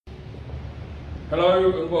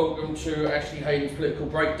Hello and welcome to Ashley Hayden's Political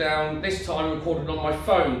Breakdown. This time recorded on my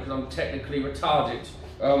phone because I'm technically retarded.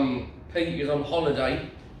 Pete is on holiday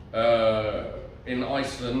in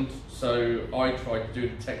Iceland, so I tried to do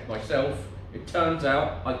the tech myself. It turns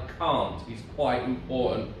out I can't. It's quite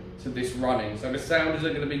important to this running. So the sound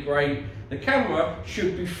isn't going to be great. The camera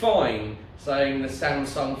should be fine, saying the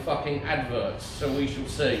Samsung fucking adverts, so we shall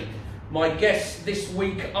see. My guests this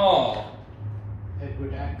week are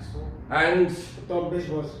Edward Axel and Don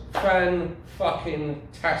Biswas.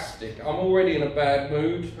 Fan-fucking-tastic. I'm already in a bad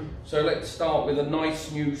mood, so let's start with a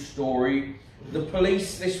nice news story. The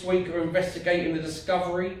police this week are investigating the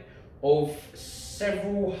discovery of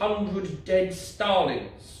several hundred dead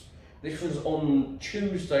starlings. This was on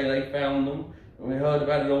Tuesday they found them, and we heard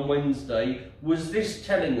about it on Wednesday. Was this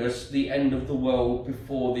telling us the end of the world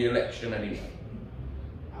before the election anyway?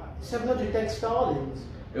 700 dead starlings.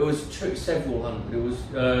 It was several hundred. It was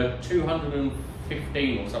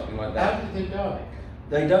 215 or something like that. How did they die?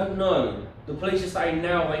 They don't know. The police are saying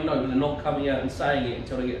now they know, but they're not coming out and saying it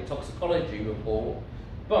until they get a toxicology report.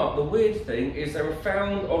 But the weird thing is they were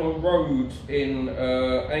found on a road in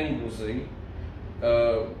Anglesey,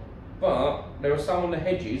 but there were some on the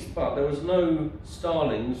hedges, but there was no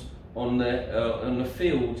starlings on the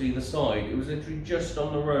fields either side. It was literally just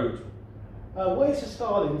on the road. What is a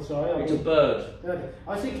starling, sorry? It's a bird.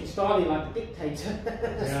 I was thinking starling like a dictator.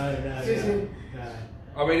 No.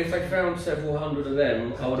 I mean, if they found several hundred of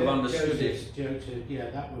them, I would have understood it.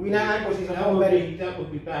 That would We know Anglesey's a whole many. that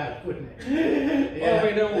would be bad, wouldn't it? Well, I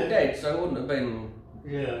mean, they're all dead, so it wouldn't have been...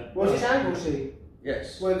 Yeah. Was this Anglesey?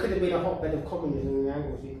 Yes. Well, it could have been a hotbed of communism in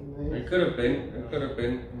Anglesey, couldn't it? It could have been. It could have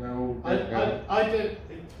been. They're all dead now. I don't.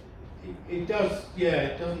 It does. Yeah,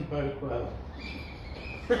 it doesn't bode well.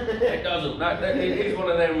 It doesn't. It is one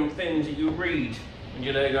of them things that you read and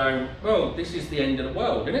you're there going, well, this is the end of the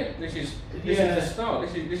world, isn't it? This is the start.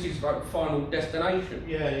 This is like final destination.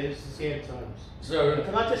 Yeah, it's the end times. So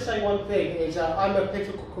Can I just say one thing? Is I'm a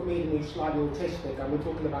political comedian who's slightly autistic, and we're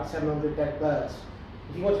talking about 700 dead birds.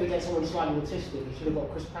 If you wanted to get someone slightly autistic, you should have got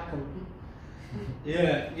Chris Packham.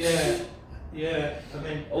 Yeah. I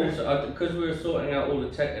mean, also, because we were sorting out all the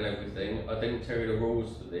tech and everything, I didn't tell you the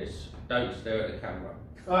rules to this. Don't stare at the camera.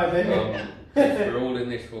 Alright, then. We're all in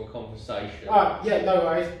this for a conversation. Alright, yeah, no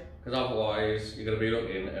worries. Because otherwise, you're going to be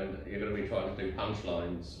looking and you're going to be trying to do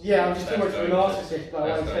punchlines. Yeah, I'm just too much of a That's narcissist, but I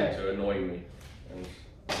That's won't going say. to annoy me. And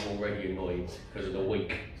I'm already annoyed because of the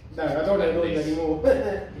week. No, I don't want to annoy you anymore.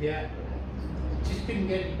 yeah. It just couldn't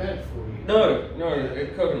get any better for you. No,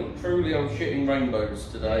 it couldn't. Truly, I'm shitting rainbows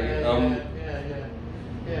today.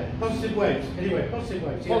 Yeah. Positive waves. Anyway, positive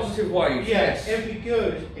waves. Yeah. Positive waves, yes. It'd be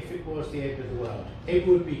good if it was the end of the world. It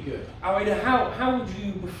would be good. I mean, how would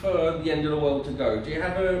you prefer the end of the world to go? Do you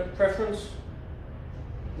have a preference?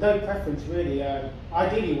 No preference, really.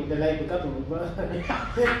 Ideally with the Labour government, but...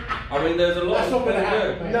 I mean, there's a lot That's of not going to people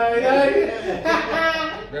happen,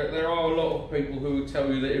 mate. No. there are a lot of people who tell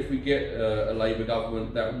you that if we get a Labour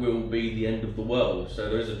government, that will be the end of the world. So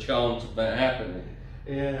there is a chance of that happening.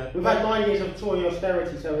 Yeah. We've had 9 years of Tory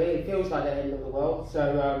austerity, so it feels like the end of the world.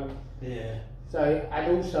 So, Yeah.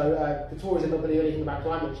 and also the Tories are not going to do anything about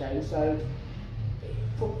climate change. So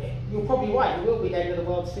you're probably right. It will be the end of the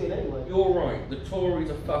world soon, anyway. You're right. The Tories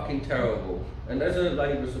are fucking terrible. And as a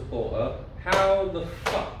Labour supporter, how the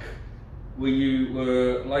fuck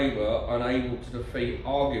were Labour unable to defeat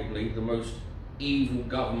arguably the most evil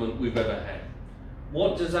government we've ever had?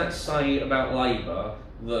 What does that say about Labour?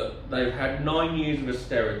 That they've had 9 years of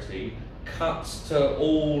austerity, cuts to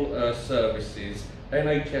all services,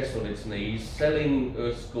 NHS on its knees, selling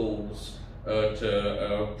schools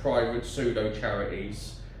to private pseudo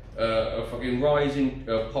charities, a fucking rising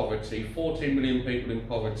poverty, 14 million people in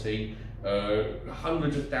poverty,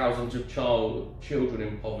 hundreds of thousands of children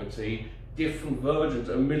in poverty, different versions,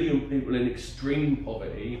 1 million people in extreme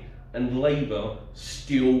poverty, and Labour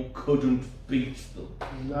still couldn't beat them.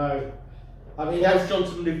 No. I mean, Boris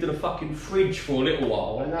Johnson lived in a fucking fridge for a little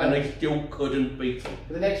while, and they still couldn't beat him.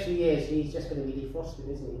 For the next few years, he's just going to be defrosted,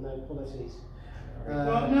 isn't he? No policies.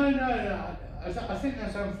 Well, no. I think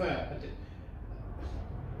that's unfair.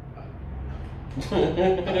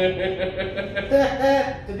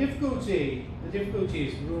 The difficulty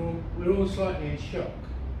is we're all slightly in shock.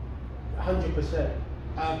 100%.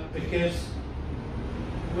 Because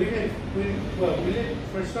we live,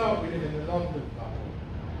 for a start, we live in the London bubble,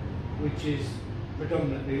 which is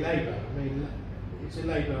predominantly Labour. I mean, it's a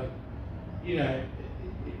Labour, Yeah.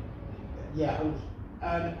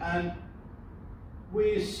 and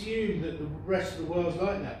we assume that the rest of the world's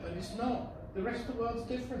like that, but it's not. The rest of the world's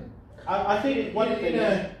different. I think one thing.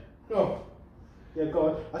 Yeah, go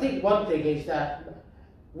on. I think one thing is that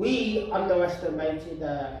we underestimated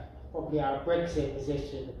probably our Brexit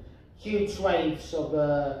position. Huge swathes of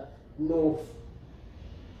North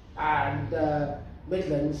and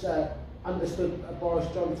Midlands understood Boris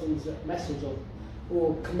Johnson's message of,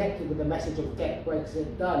 or connected with the message of get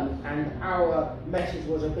Brexit done, and our message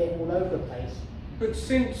was a bit all over the place. But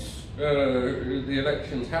since the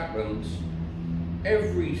elections happened,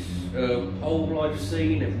 every poll I've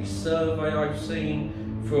seen, every survey I've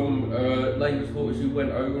seen from Labour supporters who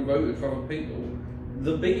went over and voted for other people,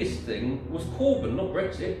 the biggest thing was Corbyn, not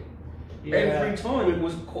Brexit. Yeah. Every time it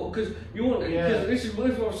was because you want because this is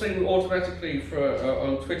what I've seen automatically for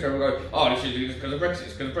on Twitter. We go, oh, this is because of Brexit,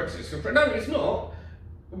 it's because of Brexit. It's 'cause of Brexit. No, it's not.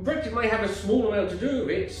 Brexit may have a small amount to do with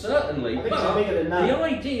it, certainly, I think but it's bigger than that. the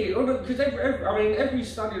idea, because every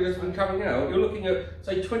study that's been coming out, you're looking at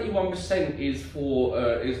say 21% is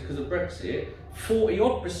because of Brexit,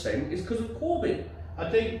 40% is because of Corbyn. I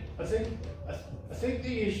think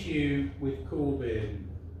the issue with Corbyn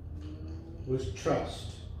was trust,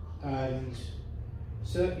 and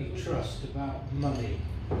certainly trust about money,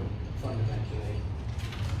 fundamentally.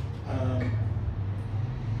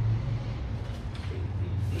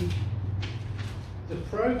 The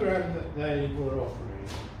programme that they were offering,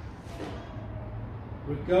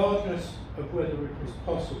 regardless of whether it was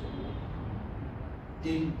possible,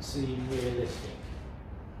 didn't seem realistic.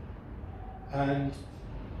 And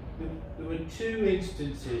there were two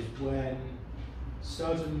instances when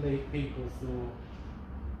suddenly people thought,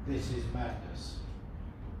 this is madness.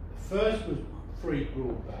 The first was free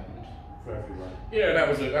broadband for everyone. Yeah, that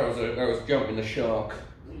was jumping the shark.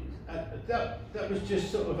 That was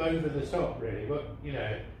just sort of over the top, really. But you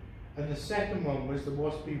know, and the second one was the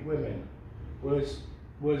WASPy women, was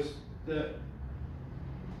that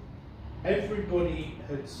everybody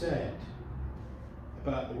had said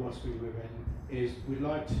about the WASPy women is we'd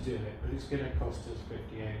like to do it, but it's going to cost us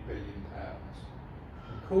 £58 billion.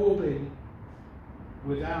 And Corbyn,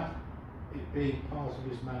 without it being part of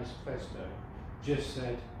his manifesto, just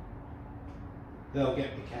said they'll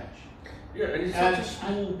get the cash. Yeah, and it's such a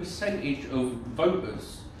small percentage of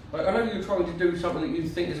voters. Like, I know you're trying to do something that you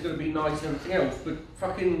think is going to be nice and everything else, but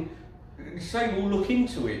fucking say we'll look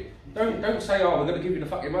into it. Don't say, oh, we're going to give you the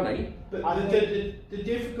fucking money. But the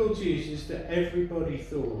difficulty is that everybody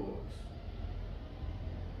thought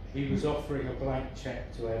he was offering a blank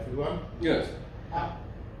cheque to everyone. Yes.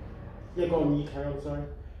 Yeah, go on, you carry on, sorry.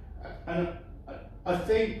 And I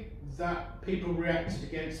think that people reacted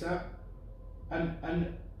against that.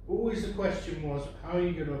 And always the question was, how are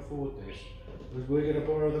you going to afford this? Was we're going to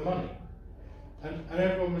borrow the money? And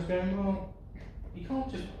everyone was going, well, you can't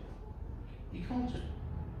just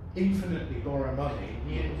infinitely borrow money.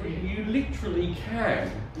 You literally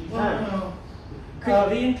can. You can. Well, Because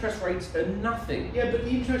the interest rates are nothing. yeah, but the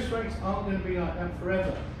interest rates aren't going to be like that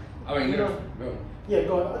forever. I mean, No. no. Yeah,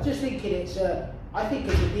 go on. I'm just thinking I think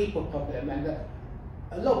it's a deeper problem, and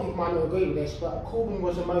a lot of people might not agree with this, but Corbyn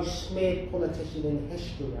was the most smeared politician in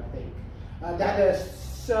history, I think. They had a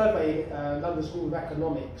survey in London School of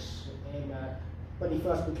Economics when he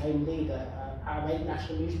first became leader out of 8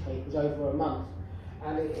 national newspapers over a month.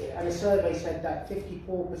 And the survey said that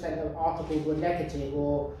 54% of articles were negative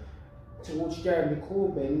or towards Jeremy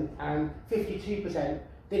Corbyn, and 52%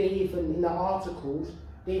 didn't even, in the articles,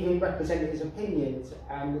 didn't even represent his opinions,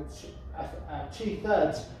 and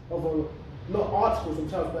 2/3 of all, not articles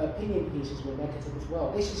themselves, but opinion pieces were negative as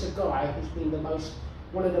well. This is a guy who's been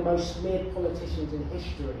one of the most smeared politicians in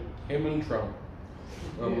history. Him and Trump.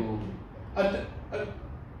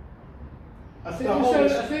 I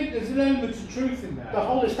think there's an element of truth in that. The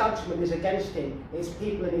whole establishment is against him. It's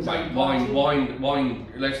people in his Mate, own party. wine.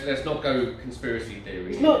 Let's not go conspiracy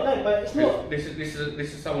theory. It's not, no, but it's not. This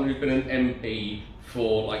is someone who's been an MP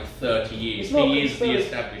for like 30 years. It's not He is the conspiracy.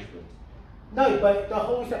 establishment. No, but the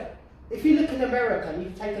whole if you look in America and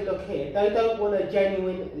you take a look here, they don't want a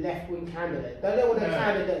genuine left-wing candidate. They don't want a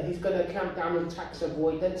candidate who's going to clamp down on tax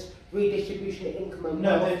avoidance, redistribution of income and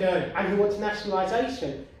wealth, they don't. and who wants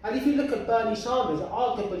nationalisation. And if you look at Bernie Sanders,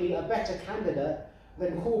 arguably a better candidate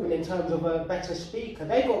than Corbyn in terms of a better speaker,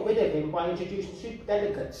 they got rid of him by introducing super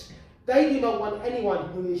delegates. They do not want anyone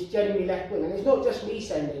who is genuinely left-wing, and it's not just me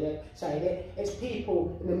saying it, it's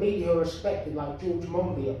people in the media who are respected, like George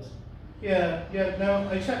Monbiot. Yeah, no,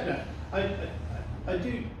 I accept that. I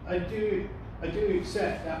do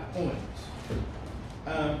accept that point.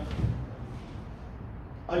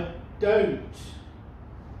 I don't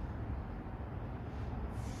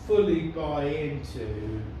fully buy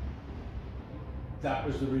into that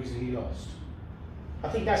was the reason he lost. I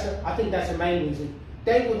think that's the main reason.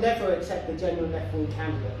 They will never accept a genuine left-wing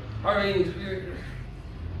candidate. I mean,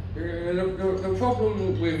 the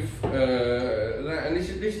problem with that, and this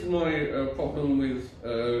is my problem with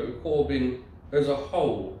Corbyn as a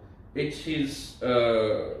whole. It's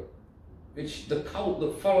the cult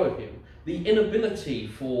that follow him. The inability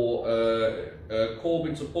for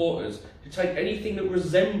Corbyn supporters to take anything that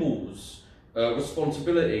resembles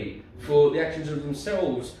responsibility for the actions of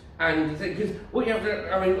themselves. And because what you have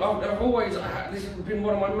to, I mean, I've always, this has been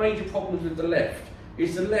one of my major problems with the left,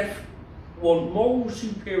 is the left want moral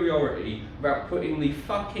superiority without putting the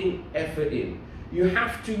fucking effort in. You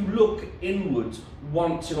have to look inwards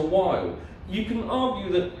once in a while. You can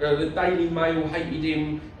argue that the Daily Mail hated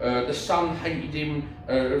him, the Sun hated him,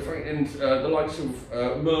 and the likes of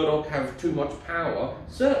Murdoch have too much power,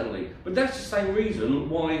 certainly. But that's the same reason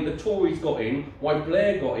why the Tories got in, why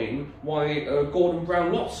Blair got in, why Gordon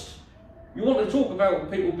Brown lost. You want to talk about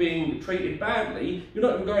people being treated badly, you're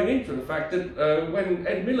not even going into the fact that when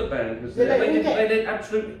Ed Miliband was there, they did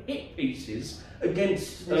absolute hit pieces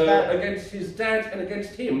against his dad and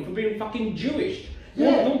against him for being fucking Jewish.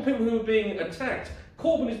 Yeah. Not people who are being attacked.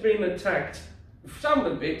 Corbyn is being attacked, some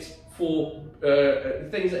of the bits, for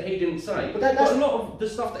things that he didn't say. But a lot of the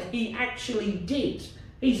stuff that he actually did.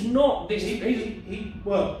 He's not this.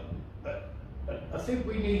 Well, I think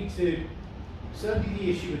we need to. Certainly, the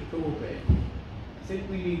issue with Corbyn. I think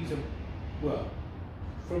we need to. Well,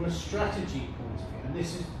 from a strategy point of view, and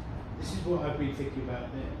this is what I've been thinking about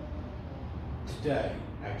today.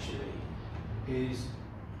 Actually, is.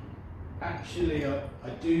 Actually, I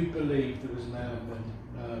do believe there was an element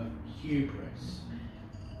of hubris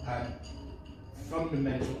and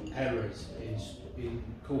fundamental errors in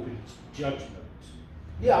Corbyn's judgment.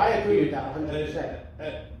 Yeah, I agree with that 100%.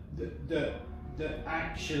 That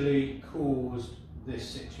actually caused this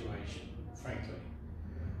situation, frankly.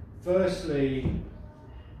 Firstly,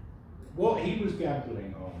 what he was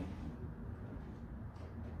gambling on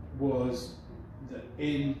was that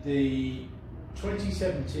in the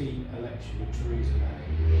 2017 election with Theresa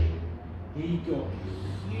May, he got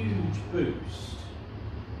a huge boost,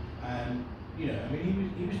 and I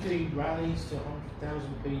mean, he was doing rallies to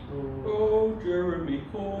 100,000 people. Oh, Jeremy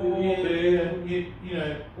Corbyn!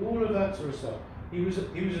 Yeah, all of that sort of stuff. He was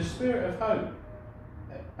a spirit of hope,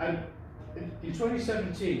 and in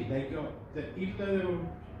 2017 they got that, even though they were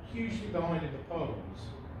hugely behind in the polls,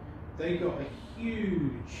 they got a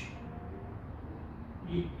huge.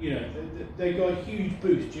 They got a huge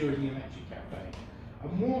boost during the election campaign,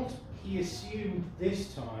 and what he assumed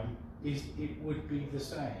this time is it would be the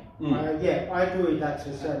same. Yeah, I agree with that to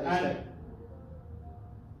a certain extent.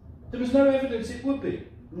 There was no evidence it would be.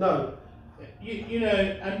 No.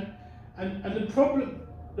 And the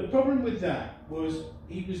problem with that was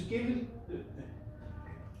he was given.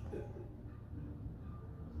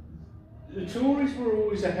 The Tories were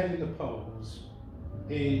always ahead in the polls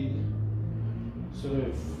in sort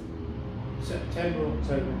of September,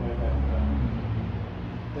 October, November.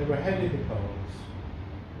 They were ahead in the polls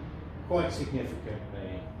quite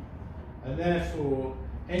significantly, and therefore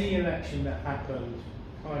any election that happened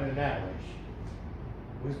kind of nowish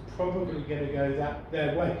was probably going to go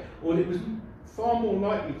their way, or it was far more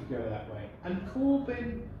likely to go that way. And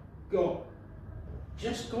Corbyn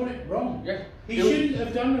just got it wrong. Yeah. He shouldn't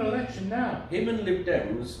have done an election now. Him and Lib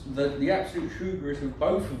Dems, the absolute hubris of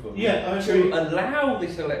both of them, Yeah, I to agree. allow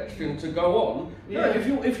this election to go on. Yeah. No,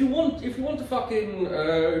 if you want to fucking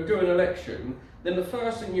do an election, then the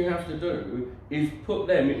first thing you have to do is put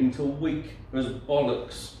them into weak as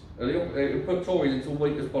bollocks. Put Tories into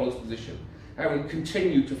weak as bollocks position, and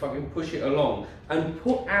continue to fucking push it along, and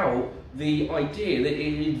put out the idea that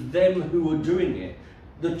it is them who are doing it.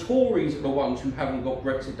 The Tories are the ones who haven't got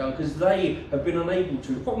Brexit done because they have been unable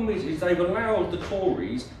to. The problem is they've allowed the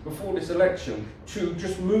Tories, before this election, to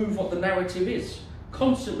just move what the narrative is.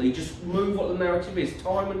 Constantly just move what the narrative is,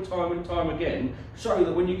 time and time and time again, so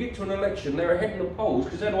that when you get to an election, they're ahead in the polls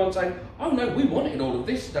because they're the ones saying, oh no, we wanted all of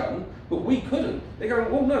this done, but we couldn't. They're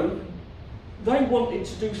going, well no, they wanted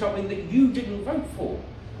to do something that you didn't vote for.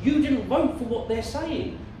 You didn't vote for what they're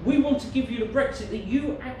saying. We want to give you the Brexit that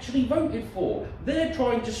you actually voted for. They're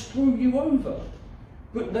trying to screw you over.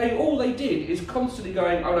 But all they did is constantly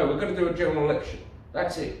going, oh no, we're going to do a general election.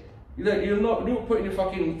 That's it. You're not putting your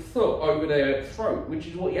fucking foot over their throat, which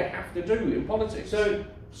is what you have to do in politics. So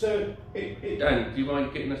Dan, do you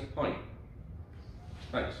mind getting us a pint?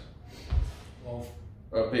 Thanks. Of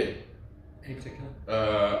A beer. any particular?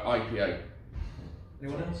 IPA.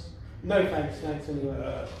 Anyone else? No thanks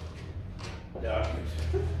anyway. Yeah,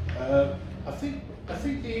 I think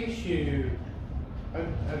the issue,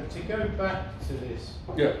 and to go back to this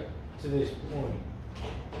point,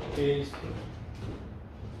 is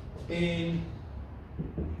in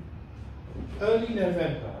early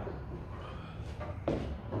November,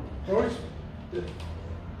 Boris,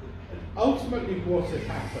 ultimately what had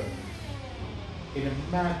happened in a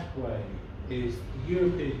mad way is the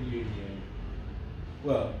European Union,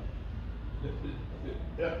 well,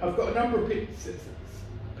 I've got a number of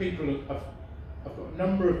people, I've got a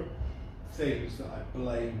number of things that I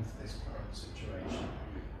blame for this current situation,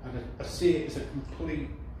 and I see it as a complete,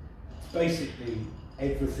 basically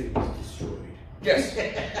everything is destroyed. Yes.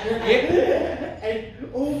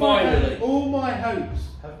 And Finally. all my hopes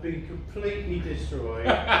have been completely destroyed.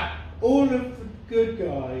 All of the good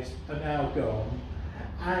guys are now gone,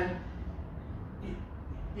 and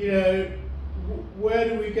you know, where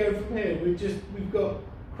do we go from here? We've got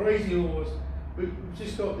crazy wars. We've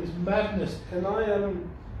just got this madness. Can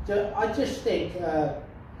I just think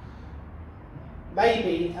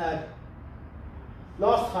maybe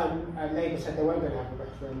last time Labour said they weren't going to have a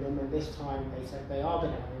referendum, and this time they said they are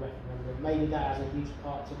going to have a referendum. Maybe that has a huge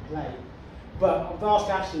part to play. But I've asked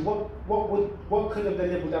actually, what could have the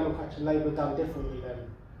Liberal Democrats and Labour done differently then?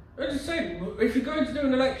 As I say, if you're going to do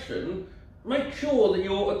an election, make sure that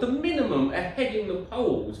you're at the minimum ahead in the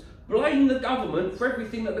polls. Blame the government for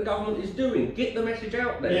everything that the government is doing. Get the message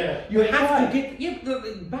out there. Yeah. You have Right. to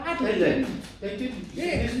get badly then. They didn't.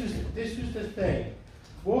 Yeah. This was the thing.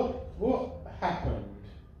 What happened?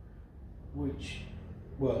 Which,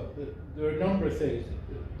 well, there are a number of things.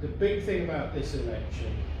 The big thing about this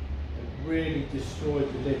election that really destroyed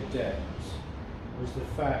the Lib Dems was the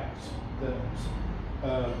fact that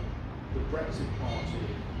the Brexit Party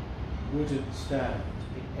wouldn't stand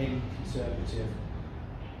in any Conservative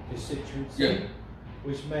constituency, Yeah.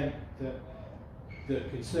 which meant that the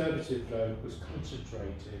Conservative vote was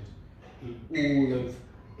concentrated in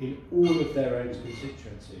all of their own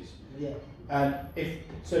constituencies. Yeah. And if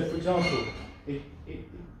so, for example,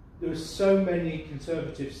 there were so many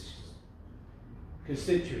Conservative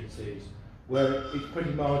constituencies where it's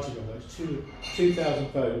pretty marginal. There's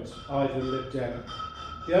 2,000 votes, either Lib Dem.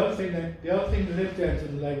 The other thing the Lib Dems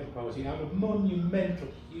and the Labour Party have a monumental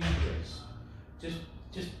hubris, just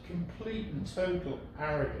complete and total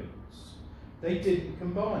arrogance. They didn't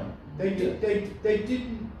combine. They didn't.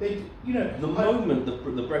 You know. The moment the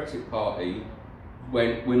Brexit Party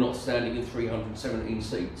went, we're not standing in 317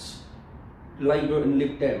 seats, Labour and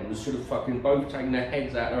Lib Dems should have fucking both taken their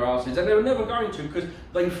heads out their asses, and they were never going to, because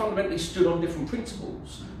they fundamentally stood on different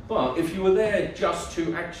principles. But if you were there just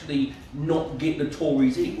to actually not get the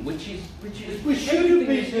Tories in, which should have been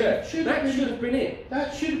it. That should have been it.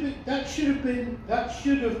 That should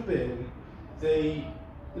have been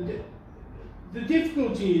the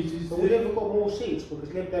difficulty is But we never got more seats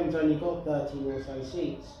because Lib Dem's only got 13 or so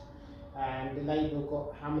seats, and the Labour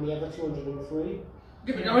got how many ever? 203.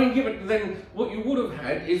 Then what you would have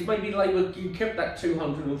had is maybe Labour, you kept that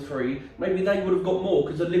 203, maybe they would have got more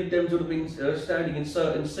because the Lib Dems would have been standing in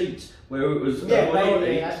certain seats where it was Yeah, minority,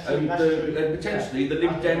 maybe, that's true, and that's true. potentially the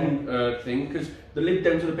Lib Yeah. Dem thing, because the Lib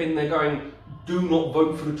Dems would have been there going, do not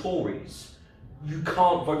vote for the Tories. You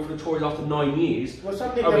can't vote for the Tories after 9 years. Well,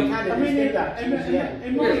 some Lib Dem candidates did that towards the end.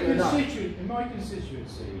 in Yeah. my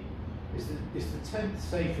constituency, it's the 10th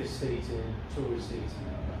safest seat in Tory seats in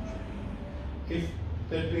our country. If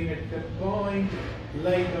there'd been a combined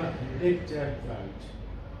Labour and Lib Dem vote,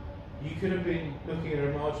 you could have been looking at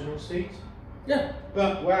a marginal seat. Yeah.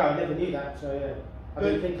 But Wow, I never knew that. So yeah, I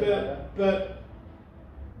didn't think about that. but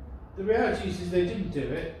the reality is they didn't do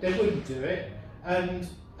it. They wouldn't do it, and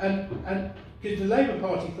because the Labour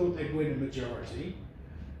Party thought they'd win a majority,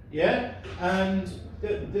 yeah, and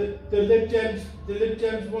the Lib Dems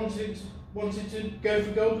wanted to go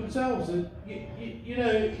for gold themselves, and you know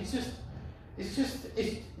it's just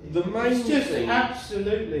The main it's just thing-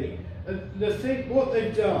 absolutely what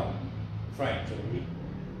they've done, frankly,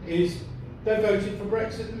 is they voted for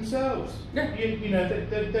Brexit themselves. Yeah. You know they've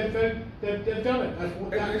done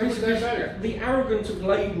it. That was their vote. The arrogance of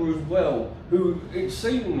Labour as well, who it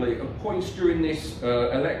seemingly at points during this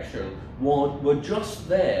election were just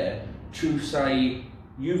there to say,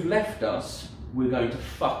 you've left us, we're going to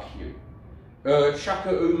fuck you.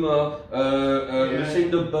 Shaka Umar,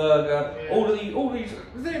 Lucinda Berger, Yeah. all these,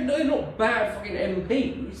 they're not bad fucking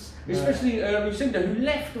MPs, No. especially Lucinda, who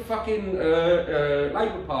left the fucking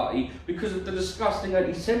Labour Party because of the disgusting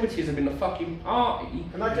anti-Semitism in the fucking party,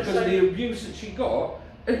 Can I just because of say- the abuse that she got.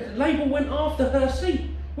 Labour went after her seat.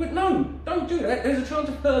 Went, no, don't do that. There's a chance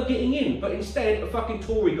of her getting in, but instead a fucking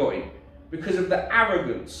Tory got in. Because of the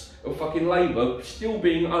arrogance of fucking Labour still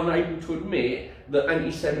being unable to admit that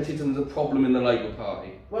anti-Semitism is a problem in the Labour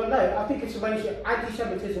Party? Well, no, I think it's a ratio.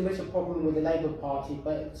 Anti-Semitism is a problem with the Labour Party,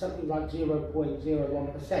 but it's something like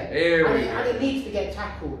 0.01%. And it needs to get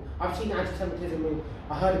tackled. I've seen anti-Semitism,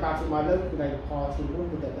 I heard about it in my local Labour Party in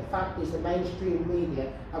Wimbledon. The fact is the mainstream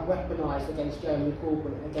media have weaponised against Jeremy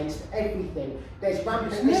Corbyn, against everything. There's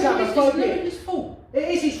rampant Islamophobia. It's fault. It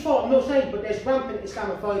is his fault, I'm not saying, but there's rampant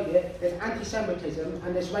Islamophobia, there's anti-Semitism,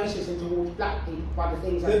 and there's racism towards black people by the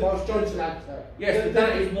things that Boris Johnson had to. Yes, but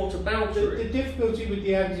that is what about the it. difficulty with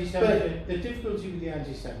the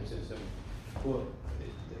anti-Semitism, well,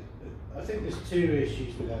 I think there's two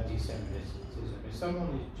issues with anti-Semitism. If someone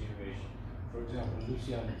is Jewish, for example,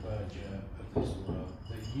 Luciana Berger of this world,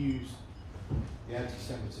 they use the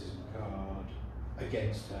anti-Semitism card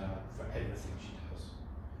against her for everything she does.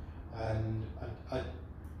 And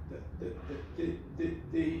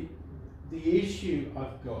the issue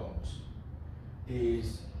I've got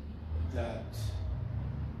is that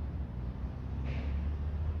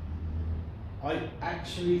I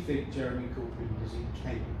actually think Jeremy Corbyn was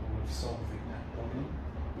incapable of solving that problem.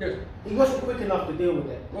 Yes. He wasn't quick enough to deal with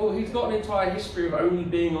it. Well, he's got an entire history of only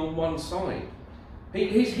being on one side.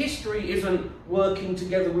 His history isn't working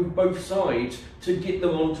together with both sides to get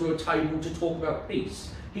them onto a table to talk about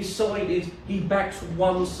peace. His side is, he backs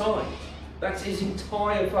one side. That's his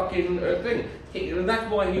entire fucking thing. And that's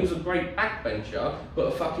why he was a great backbencher, but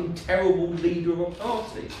a fucking terrible leader of a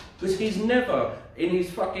party. Because he's never, in his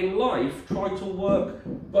fucking life, tried to work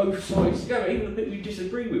both sides together. Even the people you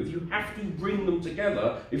disagree with, you have to bring them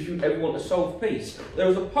together if you ever want to solve peace. There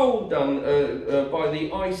was a poll done by the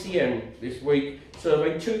ICM this week,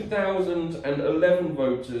 surveyed 2011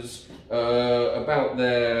 voters about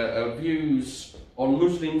their views on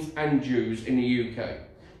Muslims and Jews in the UK.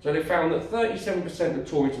 So they found that 37% of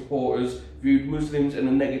Tory supporters viewed Muslims in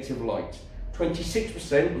a negative light,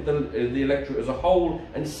 26% of the electorate as a whole,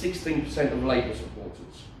 and 16% of Labour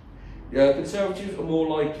supporters. Conservatives are more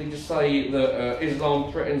likely to say that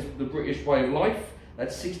Islam threatens the British way of life.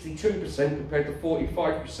 That's 62% compared to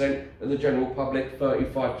 45% of the general public,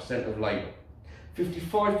 35% of Labour.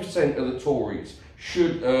 55% of the Tories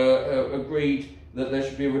should agreed that there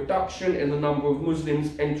should be a reduction in the number of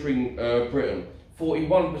Muslims entering Britain.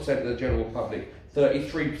 41% of the general public,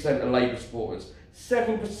 33% of Labour supporters.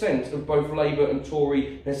 7% of both Labour and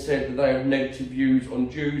Tory has said that they have negative views on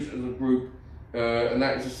Jews as a group, and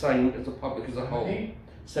that is the same as the public as a whole.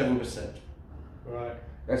 7%. Right.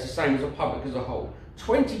 That's the same as the public as a whole.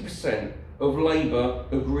 20% of Labour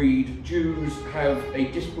agreed Jews have a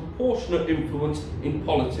disproportionate influence in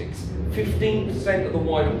politics. 15% of the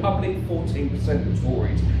wider public, 14% of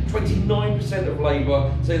Tories. 29% of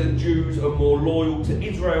Labour say that Jews are more loyal to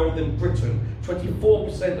Israel than Britain.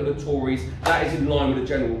 24% of the Tories, that is in line with the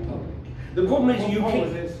general public. The problem is you keep...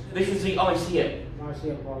 This is the ICM.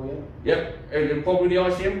 ICM poll, yeah. Yep, and the problem with the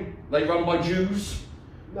ICM, they run by Jews.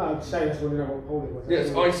 No, I'd say that's when you know what poll it was. Yes,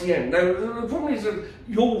 ICM. Now, the problem is that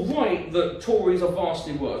you're right that Tories are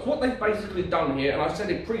vastly worse. What they've basically done here, and I've said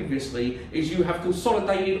it previously, is you have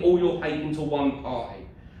consolidated all your hate into one party.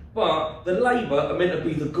 But the Labour are meant to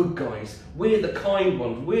be the good guys. We're the kind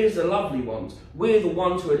ones. We're the lovely ones. We're the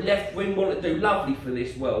ones who are left-wing, want to do lovely for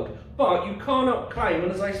this world. But you cannot claim,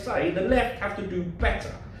 and as I say, the left have to do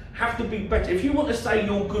better. Have to be better. If you want to say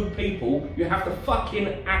you're good people, you have to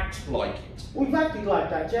fucking act like it. We've acted like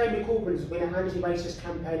that. Jeremy Corbyn's been an anti-racist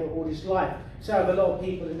campaigner all his life. So have a lot of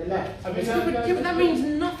people in the left. I mean, but that means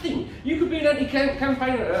nothing. You could be an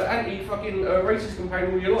anti-campaigner, anti-racist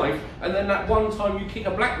campaigner all your life, and then that one time you kick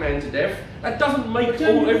a black man to death, that doesn't make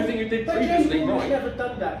everything you did previously Jeremy Corbyn's right. never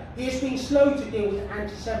done that. He has been slow to deal with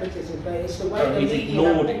anti-Semitism, but it's the way the He's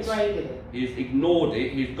media have portrayed it. He's ignored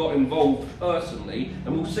it. He's got involved personally,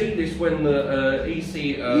 and we'll see this when the EC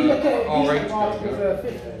You look at RH recent articles,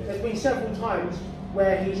 there's been several times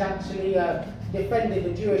where he's actually defended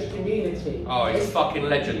the Jewish community. Oh, he's a fucking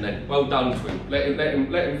legend then. Well done to him. Let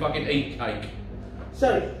him fucking eat cake.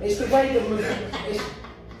 So it's the way that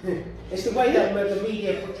it's the way that the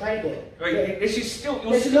media portrayed it. Right, this is still.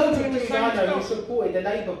 There's loads of Jews I know who supported the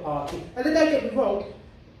Labour Party, and then don't get me wrong.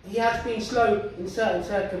 He has been slow in certain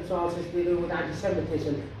circumstances dealing with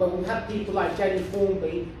anti-Semitism, but we've had people like Jenny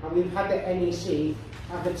Formby, and we've had the NEC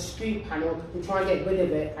have a dispute panel to try and get rid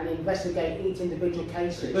of it and investigate each individual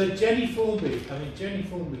cases. But Jenny Formby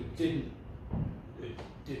didn't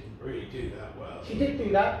really do that well. She did do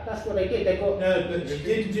that. That's what they did. They got No, but she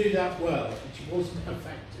didn't do that well, and she wasn't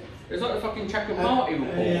effective. It's like the fucking Checker Party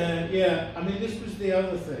report. Yeah. I mean, this was the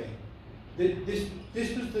other thing. This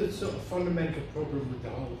was the sort of fundamental problem with the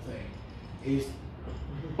whole thing. Is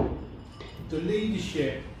the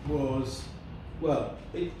leadership was Well,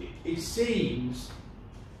 it seems,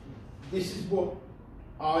 this is what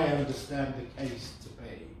I understand the case to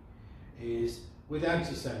be, is with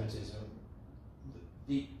anti-Semitism,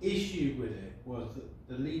 the issue with it was that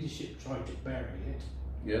the leadership tried to bury it,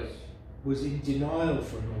 Yes. was in denial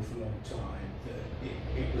for an awful long time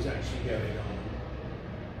that it was actually going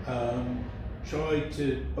on, tried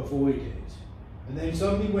to avoid it, and then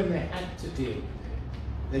suddenly when they had to deal with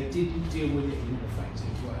it, they didn't deal with it in an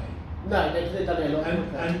effective way. No, they've done it a lot.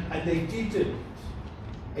 And they didn't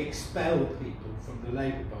expel people from the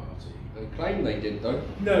Labour Party. They claim they did though.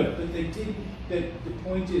 No, but they didn't. The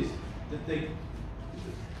point is that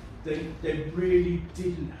they really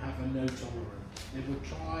didn't have a no tolerance. They were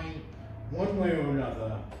trying, one way or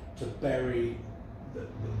another, to bury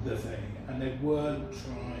the thing, and they weren't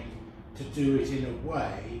trying to do it in a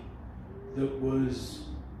way that was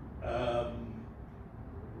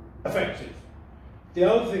effective. The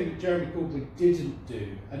other thing that Jeremy Corbyn didn't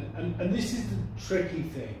do, and this is the tricky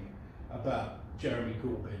thing about Jeremy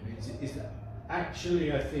Corbyn, is that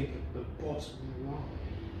actually I think at the bottom line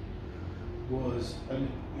was, and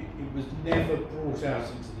it was never brought out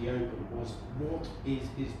into the open, was what is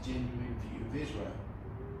his genuine view of Israel?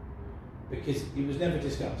 Because it was never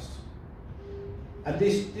discussed. And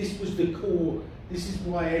this was the core, this is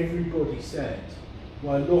why everybody said,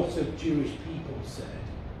 why a lot of Jewish people said,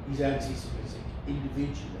 he's anti-Semitic.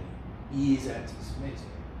 Individually, he is anti-Semitic,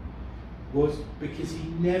 was because he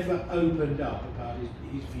never opened up about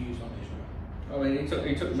his views on Israel. I mean,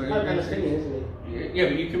 he took Pro-Palestinian, isn't he? Yeah,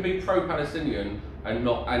 but you can be pro-Palestinian and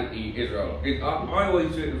not anti-Israel. I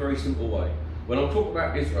always do it in a very simple way. When I'm talking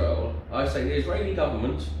about Israel, I say the Israeli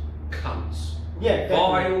government cunts. Yeah,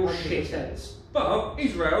 Vile 100%. shitheads. But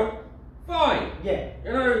Israel, fine. Yeah.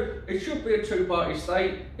 You know, it should be a two-party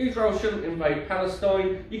state. Israel shouldn't invade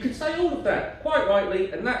Palestine. You could say all of that, quite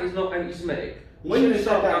rightly, and that is not anti-Semitic. He should have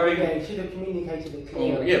said that, yeah, he should have communicated it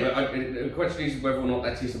clearly. Well, yeah, but the question is whether or not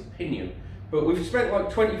that's his opinion. But we've spent like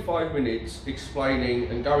 25 minutes explaining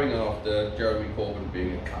and going after Jeremy Corbyn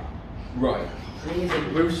being a cunt. Right. He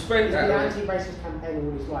isn't. We've spent He's that. been anti-racist campaign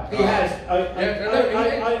all his life. He has.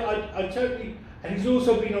 Yeah, I totally, and he's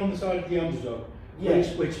also been on the side of the underdog, Yeah.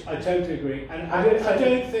 which I totally agree. And I I don't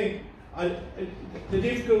don't think the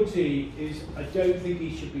difficulty is I don't think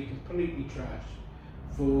he should be completely trashed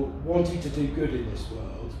for wanting to do good in this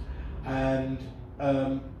world, and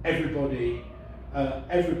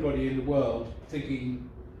everybody in the world thinking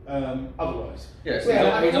otherwise. Yes,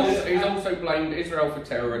 Yeah, he's also blamed Israel for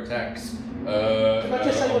terror attacks Can I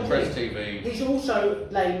just say on one Press thing? TV. He's also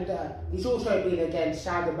blamed. He's also been against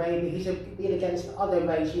Saudi Arabia. He's been against other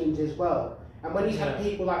regimes as well. And when he's had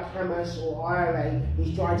people like Hamas or IRA,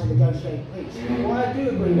 he's trying to negotiate peace. What I do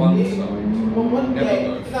agree One with you. side. Well, Never yeah,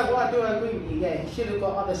 both. no, what I do agree with you. Yeah, he should have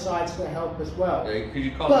got other sides to help as well. Because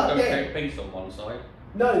you can't But, negotiate peace on one side.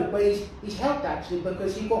 No, but he's helped actually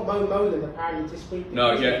because he got Mo Molan apparently to speak. to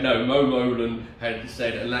No, him. yeah, no. Mo Molan had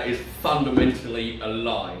said, and that is fundamentally a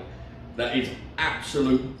lie. That is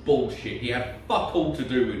absolute bullshit. He had fuck all to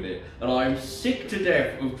do with it, and I am sick to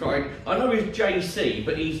death of trying. I know he's JC,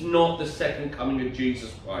 but he's not the second coming of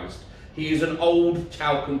Jesus Christ. He is an old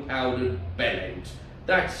talcum powdered bellend.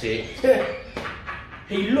 That's it.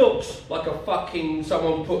 He looks like a fucking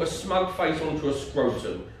someone put a smug face onto a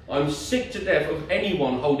scrotum. I'm sick to death of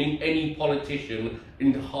anyone holding any politician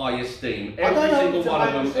in high esteem. I don't Every know. single one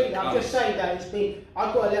of them. I'm just saying that it's been.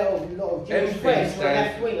 I've got a lot of Jewish Everything friends who are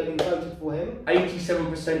stands- left wing and who voted for him.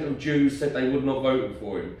 87% of Jews said they would not vote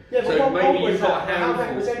for him. Yeah, but so what maybe was you've got a that? How handful.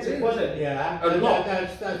 representative was it? Yeah, A lot.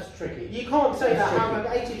 that's tricky. You can't say that. That's How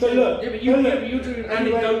tricky. 82. But look, Yeah, but you're doing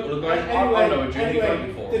anecdotal of going, I know a Jew you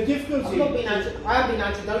voted for. the difficulty. I'm not being I am being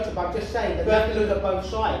anecdotal, but I'm just saying that we have to look at both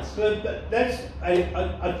sides. But that's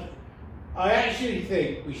I actually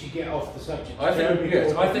think we should get off the subject. I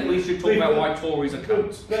think we should talk about why Tories are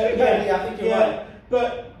cunts. Yeah, I think you're right.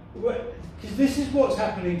 But because this is what's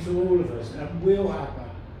happening to all of us, and will happen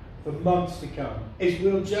for months to come, is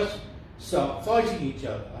we'll just start fighting each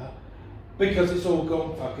other because it's all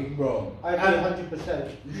gone fucking wrong. I agree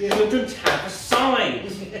 100%. You don't have a side.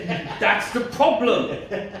 That's the problem.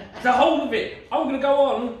 The whole of it. I'm going to go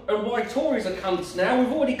on and why Tories are cunts now.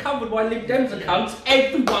 We've already covered why Lib Dems are cunts.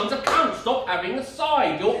 Everyone's a cunt. Stop having a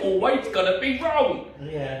side. You're always going to be wrong.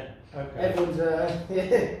 Yeah. Okay. Everyone's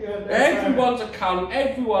Everyone's a cunt.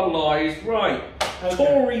 Everyone lies. Right. Okay.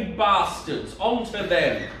 Tory bastards. On to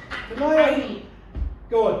them. Can I?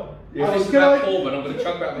 Go on. If this is can about I- Corbyn, I'm going to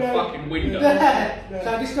chuck out the fucking window. So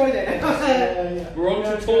I just go there. We're on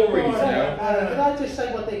to Tories now. Can I just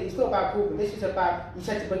say one thing? It's not about Corbyn. This is about. You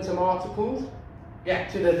said to bring some articles Yeah.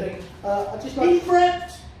 to the thing. I just He like.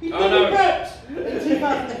 prepped. He's Oh, been no. prepped. In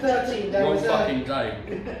 2013, there One was fucking a, day.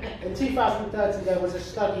 in 2013 there was a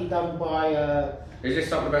study done by Is this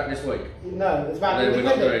something about this week? no, it's about No, we're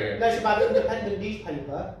not doing it. independent. No, it's about an independent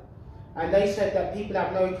newspaper, and they said that people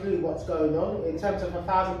have no clue what's going on. In terms of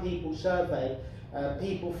 1,000 people surveyed,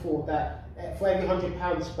 people thought that for every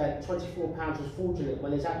 £100 spent, £24 was fraudulent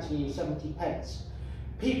when it's actually 70 pence.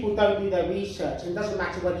 People don't do their research, and it doesn't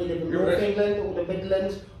matter whether you live in You're North right. England or the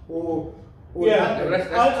Midlands or Yeah, London.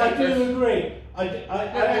 I do agree. I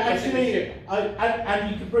that's actually, shit.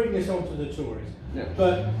 and you can bring this on to the Tories, Yeah.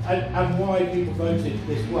 but and why people voted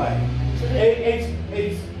this way. It's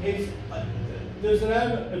there's an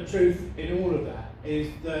element of truth in all of that. Is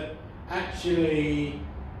that actually,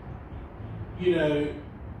 you know,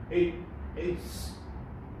 it's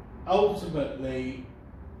ultimately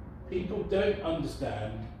people don't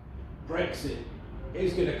understand Brexit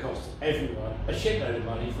is going to cost everyone a shitload of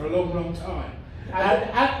money for a long, long time.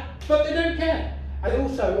 But they don't care. And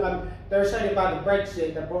also, they were saying about the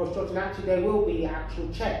Brexit, that Boris Johnson, actually there will be actual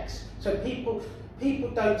checks. So people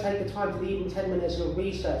don't take the time to do even 10 minutes of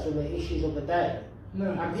research on the issues of the day.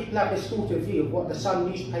 No. And people have this distorted view of what the Sun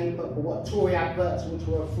newspaper or what Tory adverts, which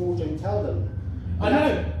were fraudulent, tell them. I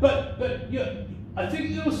know, but I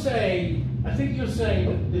think you're saying that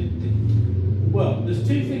well, there's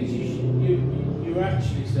two things you're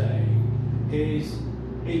actually saying is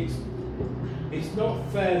it's not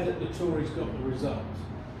fair that the Tories got the result.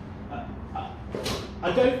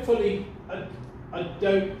 I don't fully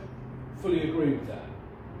agree with that,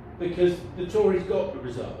 because the Tories got the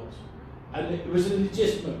result, and it was a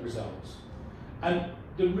legitimate result. And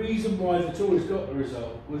the reason why the Tories got the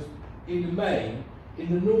result was, in the main,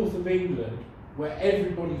 in the north of England, where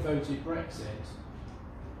everybody voted Brexit,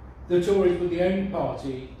 the Tories were the only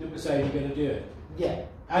party that was saying we're going to do it. Yeah.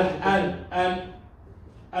 And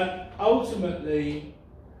ultimately,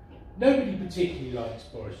 nobody particularly likes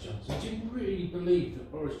Boris Johnson. Do you really believe that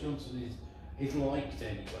Boris Johnson is liked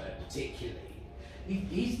anywhere particularly?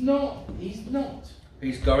 He's not. He's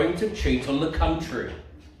going to cheat on the country.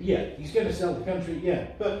 Yeah, he's going to sell the country. Yeah,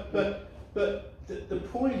 but the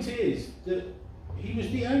point is that he was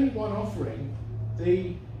the only one offering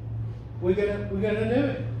the we're gonna do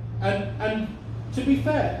it. And to be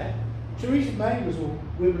fair, Theresa May was all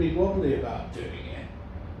wibbly wobbly about doing it.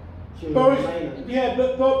 She was Boris, saying- yeah,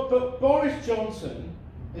 but Boris Johnson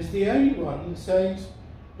is the only one that says,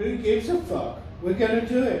 "Who gives a fuck? We're going to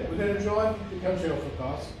do it. We're going to drive the country off the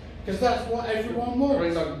bus because that's what everyone I mean,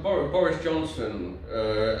 wants." like Boris Johnson,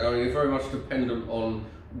 it's very much dependent on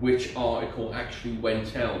which article actually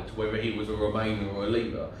went out, whether he was a Remainer or a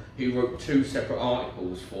Leaver. He wrote 2 separate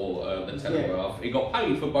articles for the Telegraph. He got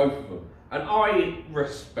paid for both of them, and I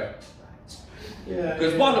respect that. Yeah,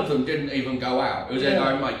 Because one of them didn't even go out. It was there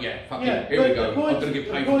going, mate, yeah, fucking, here we go. I'm going to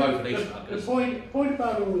get paid for both of these fuckers. The point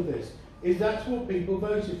about all of this is that's what people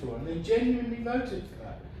voted for, and they genuinely voted for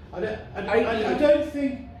that. I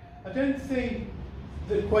don't think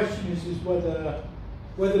the question is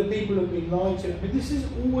whether people have been lied to. I mean, this is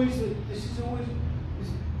always.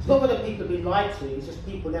 It's not whether people have been lied to, it's just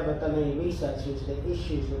people never done any research into the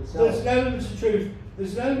issues There's themselves. an element of truth.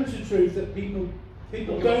 There's an element of truth that people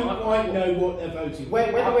don't quite know what they're voting for.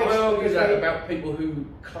 Whether I it's argue because that they- about people who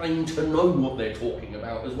claim to know what they're talking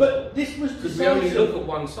about as well. But this was Because we only decisive. look at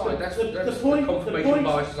one side. That's The the point- confirmation the point-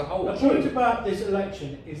 bias as a whole. The point about this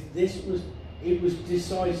election is it was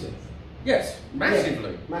decisive. Yes,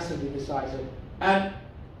 massively. Yeah, massively decisive. And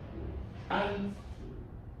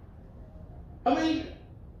I mean,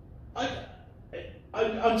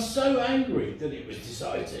 I'm so angry that it was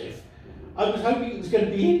decisive. I was hoping it was going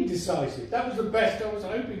to be indecisive. That was the best I was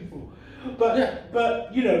hoping for.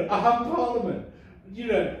 But you know, a hung parliament, you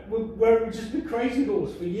know, where it would just be crazy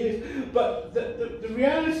laws for years. But the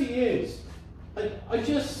reality is, I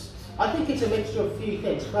think it's a mixture of a few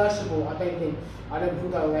things. First of all, I don't think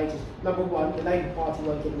go ages. Number one, the Labour Party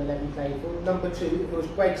won't give them a level playing field. Number two,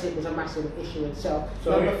 Brexit was a massive issue itself.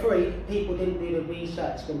 Sorry? Number three, people didn't do the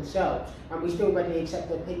research themselves, and we still readily accept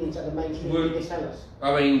the opinions that the mainstream Well, media tell us.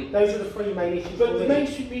 I mean, Those are the three main issues. but for the me.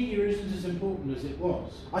 mainstream media isn't as important as it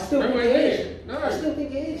was. I still No, think it it is. is. No. I still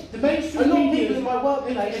think it is. The mainstream A lot of media people in my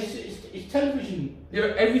workplace. it's television. you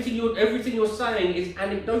know, everything you're saying is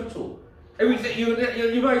anecdotal. Everything you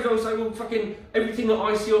may as well say, well, fucking everything that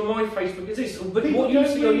I see on my Facebook is this, but People what you don't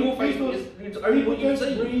see on read- your Facebook is only People what you don't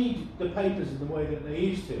see. read the papers in the way that they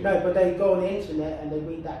used to. No, but they go on the internet and they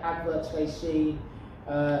read the adverts they see.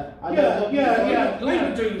 I know a lot of Yeah. people-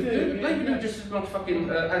 Labour do Yeah. just as much fucking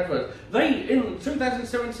adverts. They in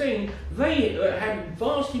 2017 they had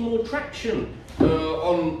vastly more traction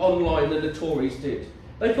online than the Tories did.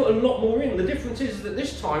 They put a lot more in. The difference is that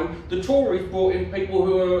this time the Tories brought in people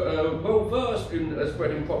who are well versed in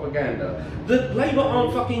spreading propaganda. The Labour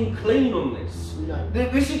aren't fucking clean on this. No.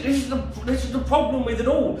 This is the problem with it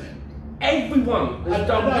all. Everyone has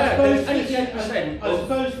done I bad. suppose There's this- 88%. I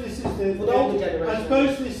suppose this is the. For the older generation. I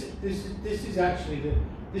suppose this is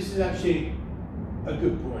actually a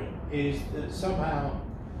good point. Is that somehow,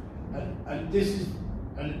 and this is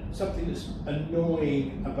something that's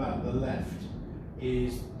annoying about the left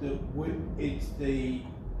is that we're the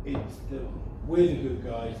good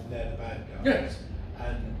guys and they're the bad guys. Yes.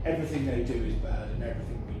 And everything they do is bad and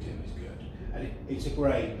everything we do is good. And it's a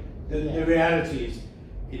great. The reality is.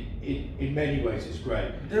 In many ways, it's great.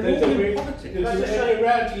 They're all in politics. The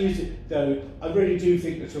reality is, though, I really do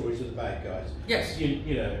think the Tories are the bad guys. Yes.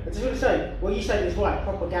 You know. I just want to say, what you say is right,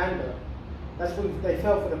 propaganda. That's what they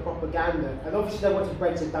fell for the propaganda. And obviously they wanted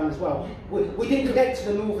Brexit done as well. We didn't connect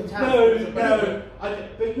to the northern towns. No.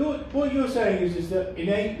 But what you're saying is that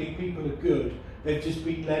innately people are good. They've just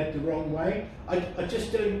been led the wrong way. I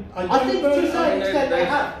just don't. I think to a certain extent they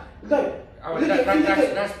have. No. I mean,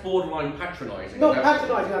 that's borderline patronising. Not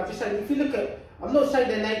patronising, I'm just saying, if you look at, I'm not saying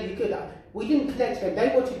they're natively good, we didn't connect to them, they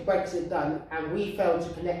wanted Brexit done and we failed to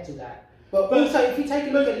connect to that. But also, if you take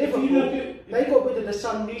a look at Liverpool, they got rid of the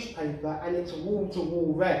Sun newspaper and it's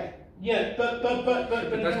wall-to-wall red. Yeah, but that's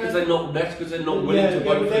because they're not. That's because they're not willing to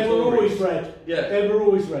vote for they were Tories. always red. Yeah. They were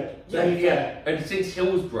always red. Yeah. And since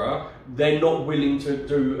Hillsborough, they're not willing to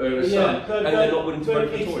do a Sun, and they're not willing to vote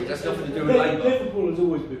for Tories. That's nothing to do with Labour. Liverpool has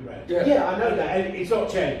always been red. Yeah, I know that. And it's not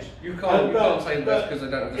changed. You can't say that's because they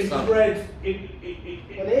don't have the It Sun. was red. Well,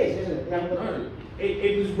 it is, isn't it? They haven't got- No.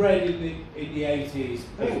 It was red in the 80s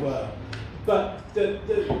as well. But the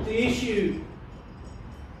issue,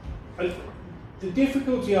 the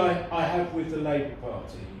difficulty I have with the Labour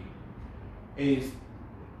Party is,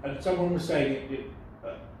 and someone was saying it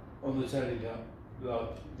on the telly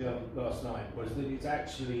last night, was that it's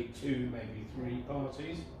actually 2, maybe 3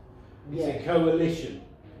 parties. It's a coalition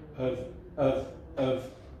of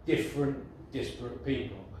different disparate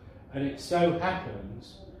people, and it so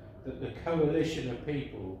happens that the coalition of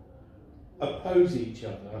people oppose each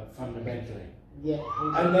other fundamentally. Yeah.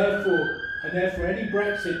 And therefore any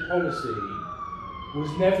Brexit policy was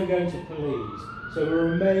never going to please. So a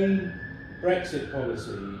Remain Brexit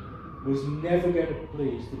policy was never going to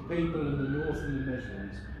please the people in the North and the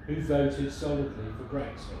Midlands who voted solidly for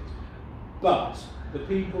Brexit. But the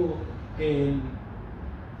people in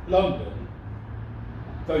London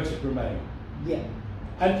voted Remain. Yeah.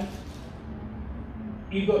 And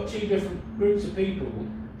you've got 2 different groups of people.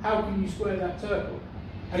 How can you square that circle?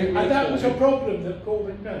 And that was a problem that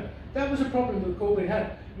Corbyn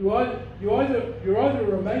had. You're either a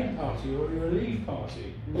Remain party or you're a Leave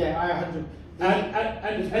party. Yeah, I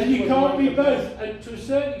 100. And you can't be both. And to a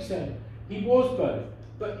certain extent, he was both.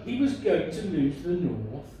 But he was going to lose the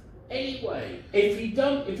North anyway if he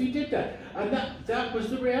did that. And that was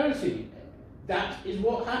the reality. That is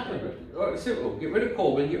what happened. Simple. Get rid of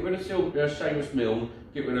Corbyn, get rid of Seamus Milne,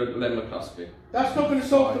 get rid of Len McCluskey. That's not going to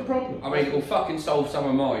solve the problem. I mean, it'll fucking solve some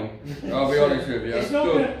of mine. I'll be honest with you. It's not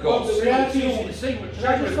Good gonna- God. the reality is-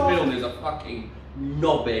 Seamus Milne is a fucking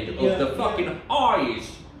knobhead of Yeah, the fucking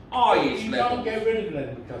highest You level. can't get rid of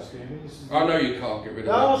Len McCluskey. I mean, this is I know you can't get rid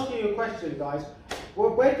Can I of ask you a question, guys?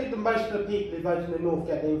 Well, where did the most of the people who voted in the North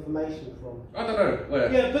get their information from? that. I don't know where.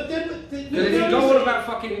 Yeah, but then Because if you go on about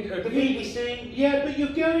fucking The BBC? yeah, but you're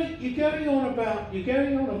going on about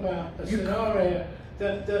a scenario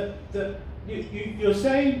that you're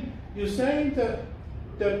saying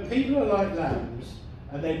that people are like lambs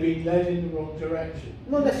and they've been led in the wrong direction.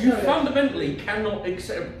 Not you necessarily. fundamentally cannot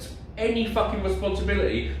accept any fucking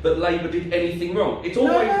responsibility that Labour did anything wrong. It's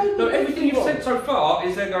always everything you've said so far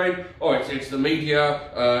is they're going, oh, it's the media,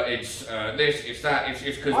 it's this, it's that, it's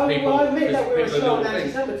because people. I admit that we're people slow on little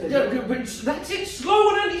things. anti-Semitism. Yeah, but that's it. Slow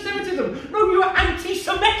on anti-Semitism. No, you're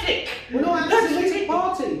anti-Semitic. We're not an That's anti-Semitic it.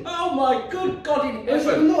 party. Oh my good God in We're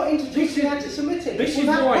heaven! not introducing anti-Semitic. this We're is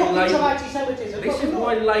not why welcome to Labour- anti-Semitism. This but is we're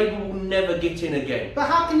why not. Labour will never get in again. But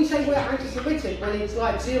how can you say we're anti-Semitic when it's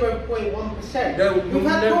like 0.1%? No, We've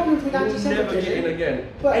had problems with you'll never get in anti-Semitism. again.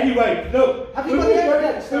 But Anyway, look. Have you got the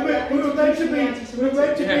evidence? We were meant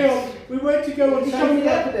to Yes. We were to go on. you show me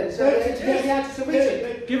the evidence so that it's the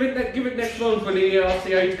anti-Semitic. Give it next month when the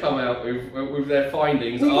ERCH come out with their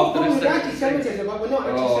findings We've got after problems with the anti-Semitism, but we're not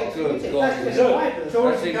Oh, anti-Semitic. good God. That's just Look, survivors.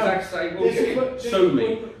 Tories That's the and cunts. exact same bullshit. Sue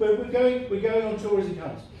me. We're going on Tories and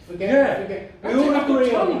cunts. Forget. We all I've got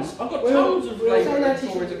agree on tons. that. I've got We all- tons of we all- Labour and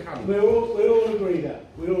actually- Tories are coming. We all agree that.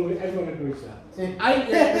 Everyone agrees that.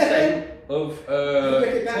 88% of Look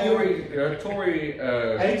at that. Tory.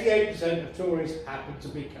 88% of Tories happen to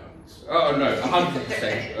be cunts. Oh no,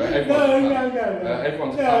 100%. No.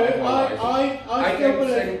 Everyone's No, cut,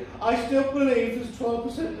 everyone I still believe there's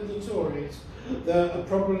 12% of the Tories that are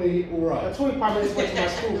probably all A right. Tory Prime Minister went to my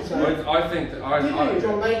school, so. I think that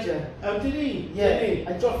John Major. Oh, did he? Yeah, Did he?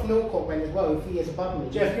 and Geoff Norcott went as well, 3 years above me.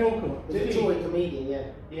 Jeff Norcott. Was Did a he? Tory comedian, yeah.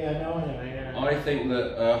 Yeah, no, I know. Yeah. I think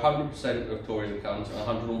that 100% of Tories are cunts and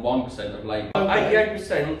 101% of Labour. Okay.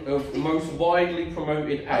 88% of the most widely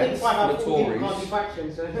promoted I think ads 5 out for of the 4 people can't be Tories.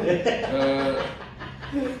 fractions, so.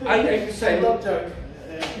 88%. Love joke.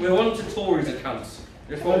 We're on to Tories are cunts.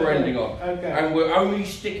 That's what we're Okay, ending on. okay. And we're only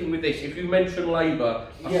sticking with this. If you mention Labour,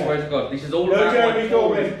 I Yeah. swear to God, this is all No about my Jeremy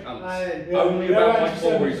Tories Corbyn. are cunts. Yeah, Only no about my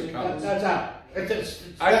anti-Semitism. Tories are cunts. That's out.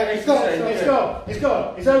 It's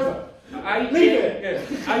gone. It's over. Leave it.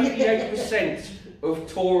 88%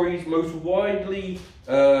 of Tories' most widely,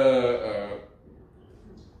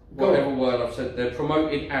 whatever word I've said there,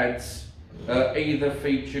 promoted ads either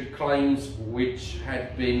featured claims which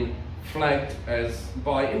had been flagged as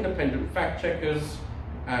by independent fact checkers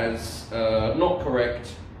as not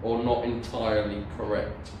correct or not entirely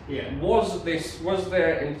correct. Yeah. Was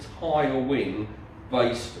their entire win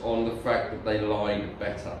based on the fact that they lied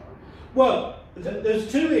better? Well,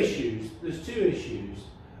 there's two issues.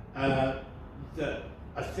 That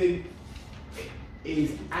I think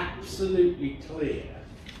is absolutely clear.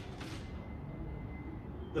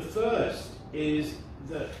 The first is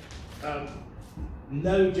that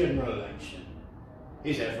no general election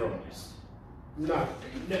is ever honest. No.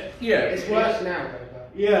 Yeah, It's worse now, though.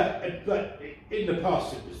 Yeah, but in the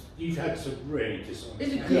past you've had some really dishonest.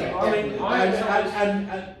 Is it? Yeah, I mean,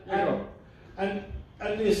 definitely.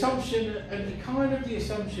 and the assumption, and the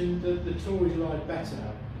assumption that the Tories lied better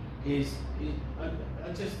is I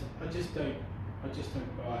just don't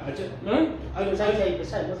buy it. No? I It was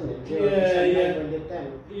 88%, wasn't it? 0% Yeah. Labour and Lib Dem.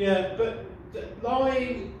 Yeah, but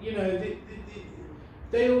lying,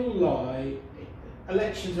 they all lie.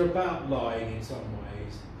 Elections are about lying in some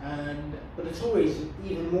ways, and But the Tories,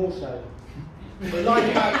 even more so. They lied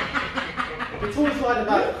about. The Tories lied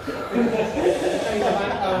about. Saying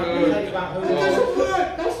about it who. doesn't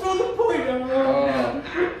work. That's not the point. I'm wrong now.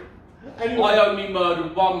 Anyway. I only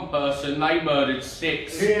murdered one person, they murdered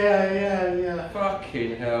 6. Yeah.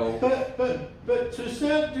 Fucking hell. But to a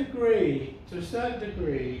certain degree,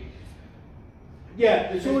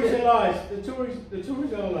 yeah, the Tories are lies. The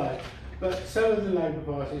Tories are lies. But so are the Labour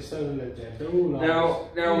Party, so are the Lib Dems. They're all lies. Now,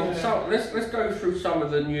 Yeah. so let's go through some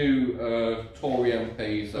of the new Tory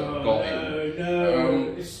MPs that have got in.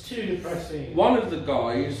 No, it's too depressing. One of the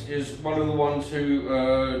guys is one of the ones who,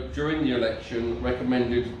 during the election,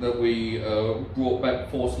 recommended that we brought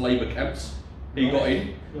back forced labour camps. He got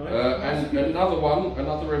in. Right. And another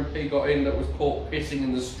MP got in that was caught pissing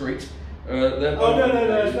in the street. No,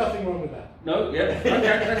 there's nothing wrong with that. No, yeah, okay,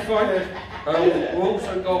 that's fine. We've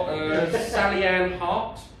also got Sally Ann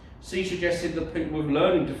Hart. She suggested that people with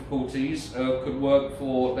learning difficulties could work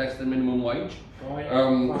for less than minimum wage. Right.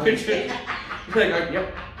 Which there you go,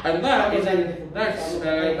 yep. And that's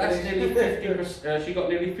nearly 50%. She got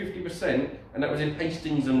nearly 50%, and that was in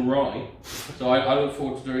Hastings and Rye. So I look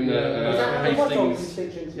forward to doing Is that the Watchdog Hastings.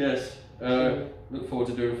 constituency? Yes. Look forward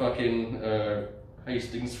to doing fucking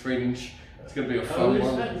Hastings Fringe. It's going to be a fun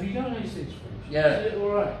one. Have you done Hastings Fringe? Yeah. Is it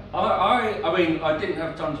alright? I mean, I didn't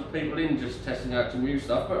have tons of people in just testing out some new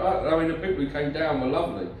stuff, but I mean, the people who came down were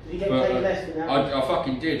lovely. You get But, paid less than that. I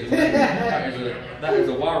fucking did. And that is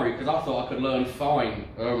a worry because I thought I could learn fine.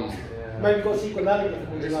 Maybe you've got secret learning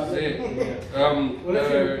difficulties. This like is that. it. Well,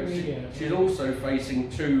 if you're a comedian. She's also facing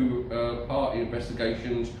 2 party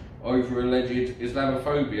investigations over alleged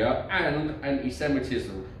Islamophobia and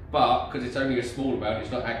anti-Semitism. But because it's only a small amount,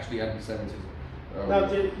 it's not actually anti-Semitism.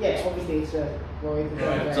 Yeah, obviously it's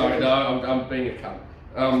Yeah, sorry, no, I'm being a cunt.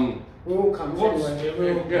 We're all cunts anyway.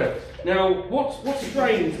 We're all Yeah. Now, what's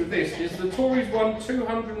strange with this is the Tories won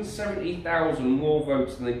 270,000 more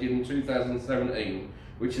votes than they did in 2017,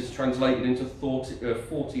 which is translated into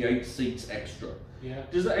 48 seats extra. Yeah.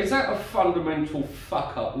 Is that a fundamental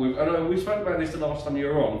fuck up? I know we spoke about this the last time you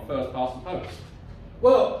were on, first past the post.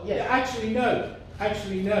 Well, Yeah. actually no.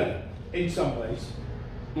 In some ways.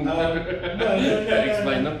 No.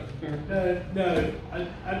 Explain that. No.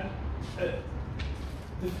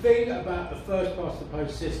 The thing about the first past the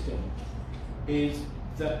post system is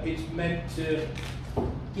that it's meant to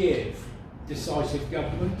give decisive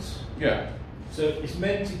governments. Yeah. So it's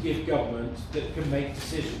meant to give governments that can make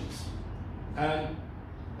decisions.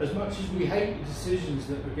 as much as we hate the decisions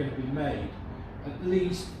that are going to be made, at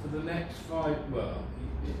least for the next for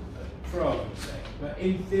argument's sake, but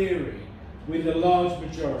in theory, with a large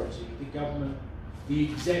majority, the government,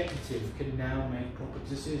 the executive can now make proper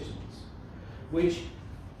decisions, which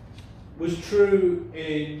was true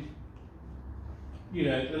in,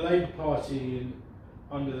 the Labour Party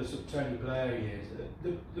under the sort of Tony Blair years.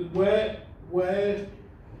 Where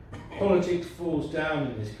politics falls down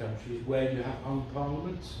in this country is where you have hung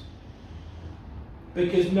parliaments,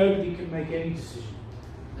 because nobody can make any decision,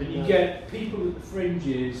 and you get people at the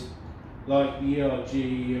fringes like the ERG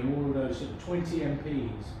and all of those sort of 20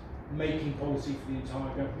 MPs making policy for the entire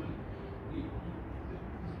government.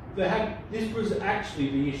 This was actually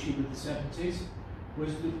the issue with the 70s,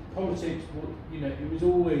 was that politics, it was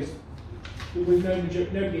always, there was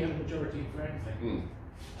nobody had a majority for anything.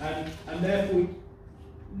 And therefore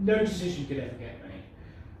no decision could ever get made.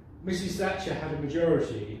 Mrs. Thatcher had a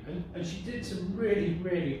majority, and she did some really,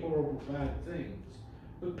 really horrible bad things,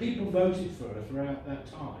 but people voted for her throughout that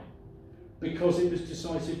time because it was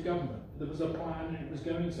decisive government. There was a plan and it was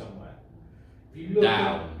going somewhere. If you look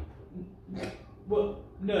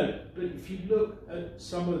no, but if you look at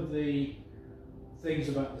some of the things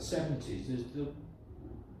about the 70s,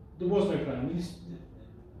 there was no plan. I mean,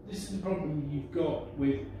 this is the problem you've got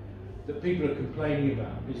with that people are complaining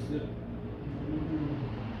about, is that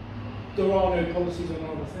there are no policies on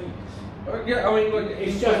other things. Yeah, I mean, like,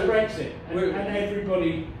 it's just Brexit, and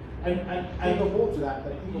everybody, and People bought to that,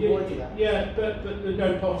 but people bought to that. yeah, but there's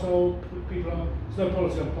no pothole. There's no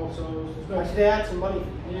policy on potholes. Actually, they had some money.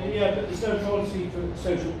 Yeah, but there's no policy for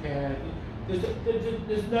social care.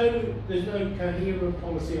 There's no coherent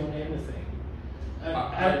policy on anything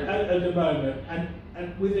at the moment,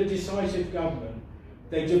 and with a decisive government,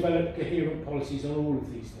 they develop coherent policies on all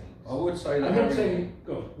of these things. I would say that having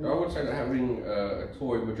a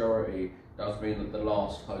Tory majority does mean that the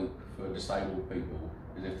last hope for disabled people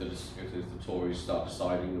is if the Tories start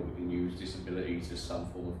deciding that we can use disabilities as some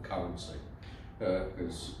form of currency,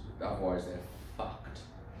 because otherwise they're fucked,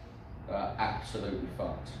 absolutely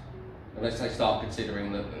fucked. Unless they start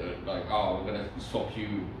considering that, we're going to swap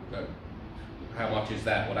you, how much is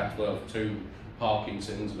that? Well, that's worth 2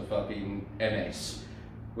 Parkinsons and a fucking MS.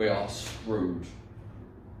 We are screwed.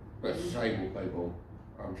 But disabled people,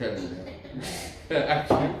 I'm telling you,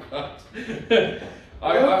 absolutely fucked.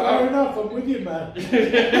 Fair enough, I'm with you, man.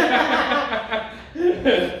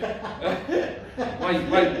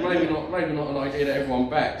 maybe not an idea that everyone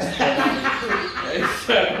backs. It's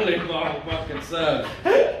certainly my concern.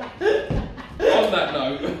 On that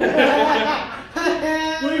note,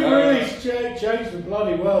 we really changed the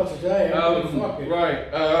bloody world today.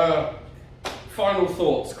 Right. Final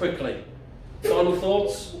thoughts, quickly. Final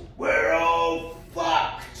thoughts. We're all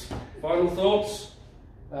fucked. Final thoughts.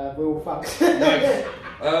 We're all fucked. Nice.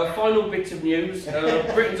 Final bit of news.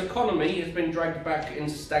 Britain's economy has been dragged back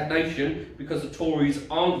into stagnation because the Tories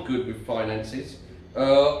aren't good with finances.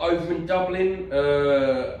 Over in Dublin,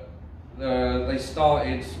 they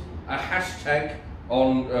started a hashtag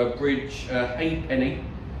on Bridge Haypenny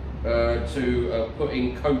to put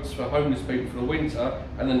in coats for homeless people for the winter,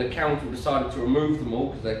 and then the council decided to remove them all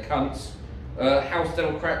because they're cunts. House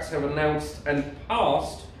Democrats have announced and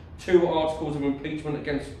passed 2 articles of impeachment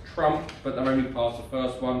against Trump, but they've only passed the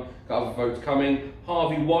first one, got other votes coming.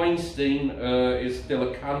 Harvey Weinstein is still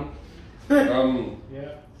a cunt.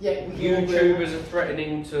 YouTubers are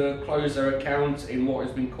threatening to close their accounts in what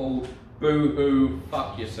has been called boo-hoo,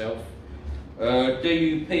 fuck yourself.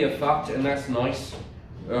 DUP are fucked, and that's nice.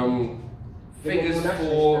 Figures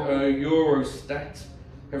for Eurostat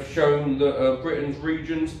have shown that Britain's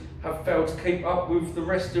regions have failed to keep up with the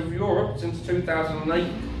rest of Europe since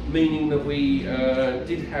 2008, meaning that we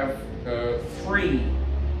did have 3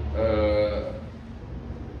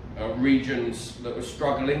 regions that were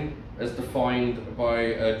struggling, as defined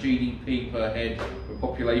by GDP per head, a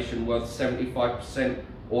population worth 75%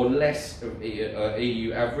 or less of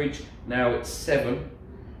EU average. Now it's 7.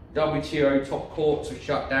 WTO top courts have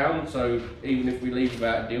shut down, so even if we leave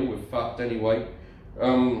without a deal, we're fucked anyway.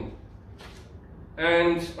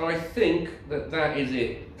 And I think that is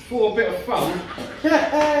it. For a bit of fun,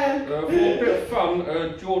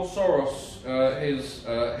 George Soros, his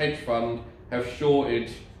hedge fund, have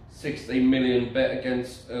shorted 16 million bet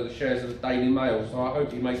against the shares of the Daily Mail, so I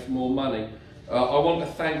hope he makes more money. I want to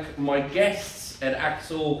thank my guests, Ed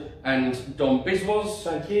Axel and Dom Biswas.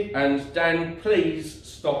 Thank you. And Dan, please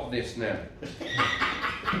stop this now.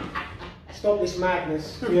 Stop this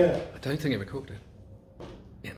madness. Yeah. I don't think it recorded.